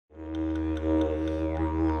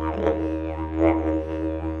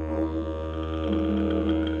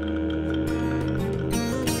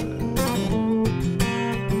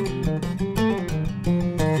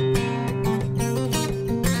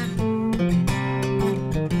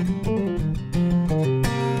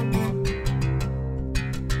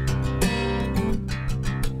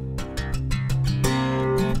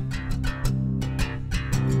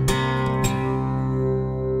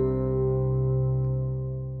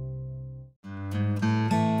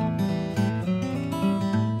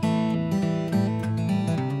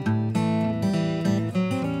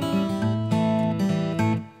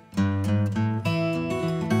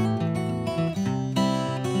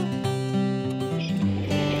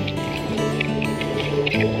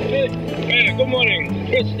morning.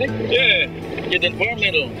 Yeah. It's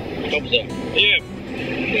environmental officer. Yeah.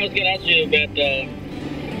 I was going to ask you about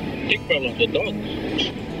tick problems with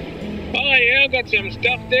dogs. Oh, yeah, I got some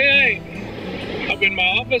stuff there, up in my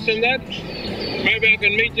office and that. Maybe I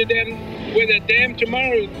can meet you down with a dam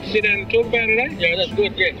tomorrow, sit down and talk about it, eh? Yeah, that's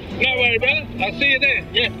good, yeah. No worry, brother. I'll see you there.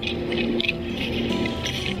 Yeah.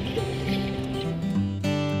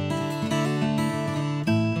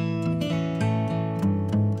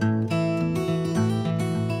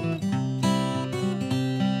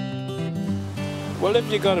 Well,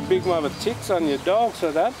 if you got a big one with ticks on your dogs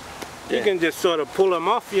or that, you can just sort of pull them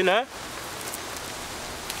off, you know.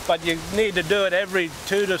 But you need to do it every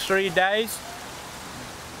 2 to 3 days,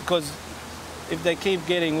 because if they keep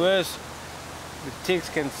getting worse, the ticks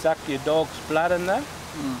can suck your dog's blood and that,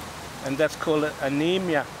 and that's called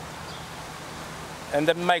anemia. And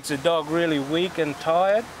that makes the dog really weak and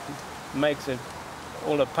tired, makes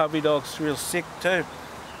all the puppy dogs real sick too.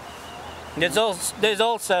 There's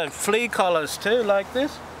also flea collars too, like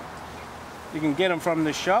this. You can get them from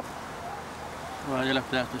the shop. Well, you'll have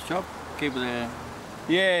to ask the shop, keep it there.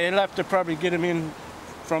 Yeah, you'll have to probably get them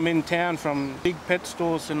in town, from big pet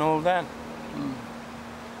stores and all that.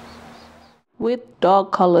 With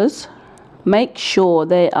dog collars, make sure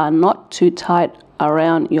they are not too tight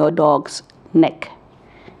around your dog's neck.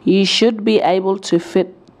 You should be able to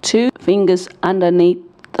fit 2 fingers underneath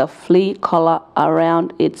the flea collar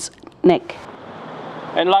around its neck.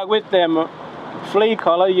 And like with them flea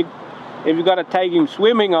collar, if you've got to take him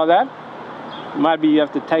swimming or that, maybe you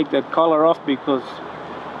have to take that collar off, because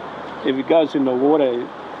if he goes in the water,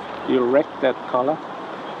 you'll wreck that collar.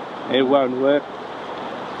 It won't work,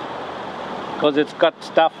 because it's got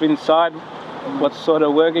stuff inside what's sort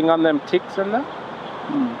of working on them ticks and that.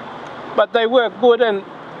 But they work good, and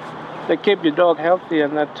they keep your dog healthy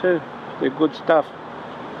and that too. They're good stuff.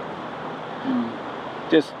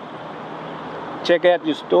 Just check out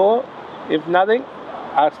your store. If nothing,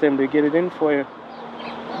 ask them to get it in for you.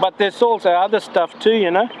 But there's also other stuff too, you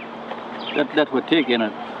know. That would tick in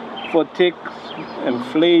it. For ticks and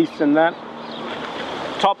fleas and that.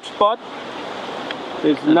 Topspot.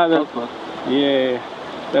 There's another. Topspot. Yeah,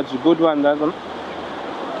 that's a good one, that one.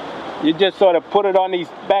 You just sort of put it on his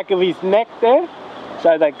back of his neck there,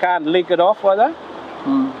 so they can't lick it off like that.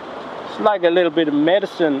 It's like a little bit of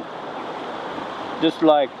medicine, just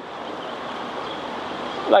like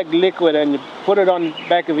liquid, and you put it on the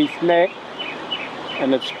back of his neck,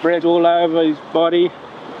 and it spreads all over his body,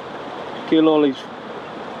 kill all his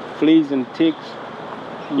fleas and ticks.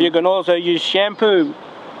 You can also use shampoo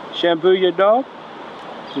your dog.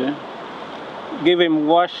 Yeah. Give him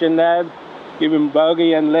wash and that, give him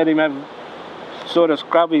bogey, and let him have sort of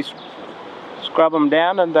scrub him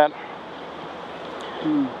down and that.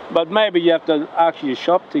 But maybe you have to ask your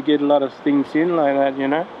shop to get a lot of things in like that, you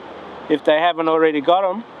know, if they haven't already got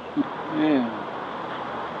them. Yeah.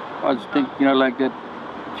 I just think, you know, like that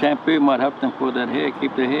shampoo might help them for that hair,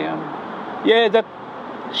 keep the hair on. Yeah, that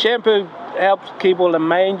shampoo helps keep all the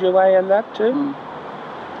mange away and that too.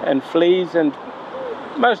 And fleas, and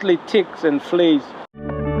mostly ticks and fleas.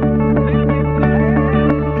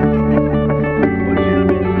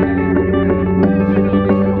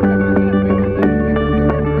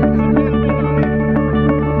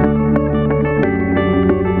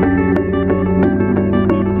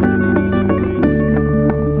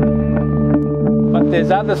 There's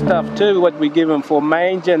other stuff too, what we give him for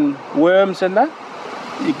mange and worms and that.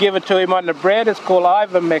 You give it to him on the bread, it's called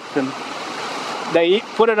ivermectin. They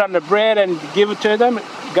put it on the bread and give it to them, it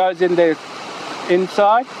goes in their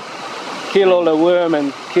inside, kill all the worm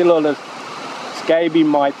and kill all the scabies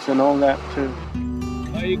mites and all that too.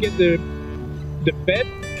 You get the vet,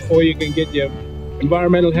 or you can get your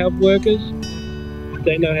environmental health workers.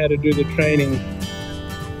 They know how to do the training.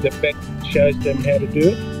 The vet shows them how to do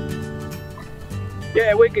it.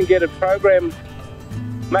 Yeah, we can get a program.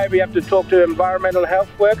 Maybe you have to talk to environmental health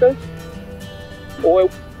workers, or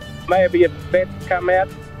maybe a vet come out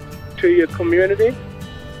to your community.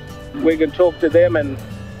 We can talk to them and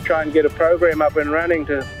try and get a program up and running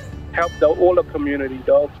to help all the community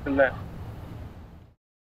dogs and that.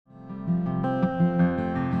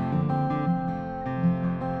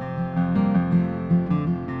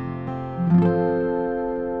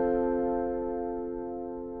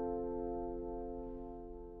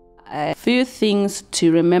 A few things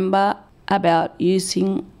to remember about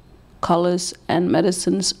using collars and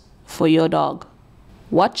medicines for your dog.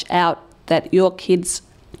 Watch out that your kids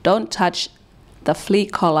don't touch the flea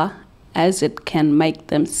collar, as it can make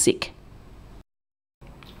them sick.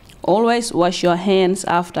 Always wash your hands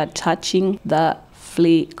after touching the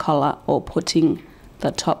flea collar or putting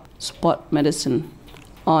the top spot medicine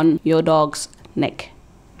on your dog's neck.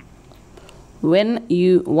 When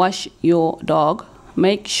you wash your dog,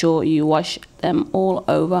 make sure you wash them all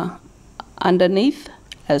over underneath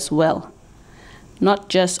as well, not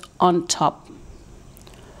just on top.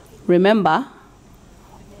 Remember,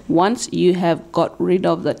 once you have got rid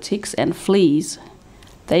of the ticks and fleas,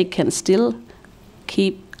 they can still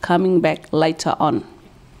keep coming back later on.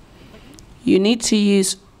 You need to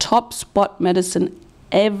use topspot medicine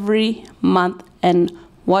every month and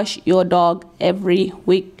wash your dog every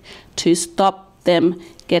week to stop them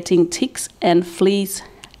getting ticks and fleas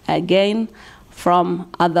again from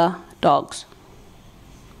other dogs.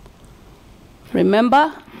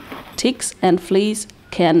 Remember, ticks and fleas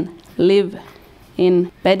can live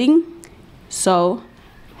in bedding, so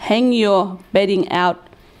hang your bedding out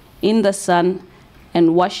in the sun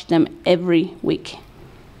and wash them every week.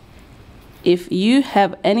 If you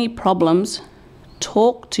have any problems,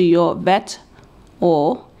 talk to your vet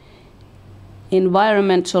or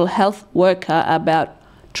environmental health worker about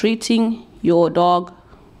treating your dog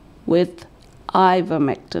with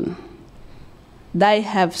ivermectin. They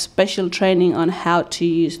have special training on how to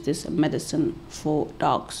use this medicine for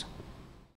dogs.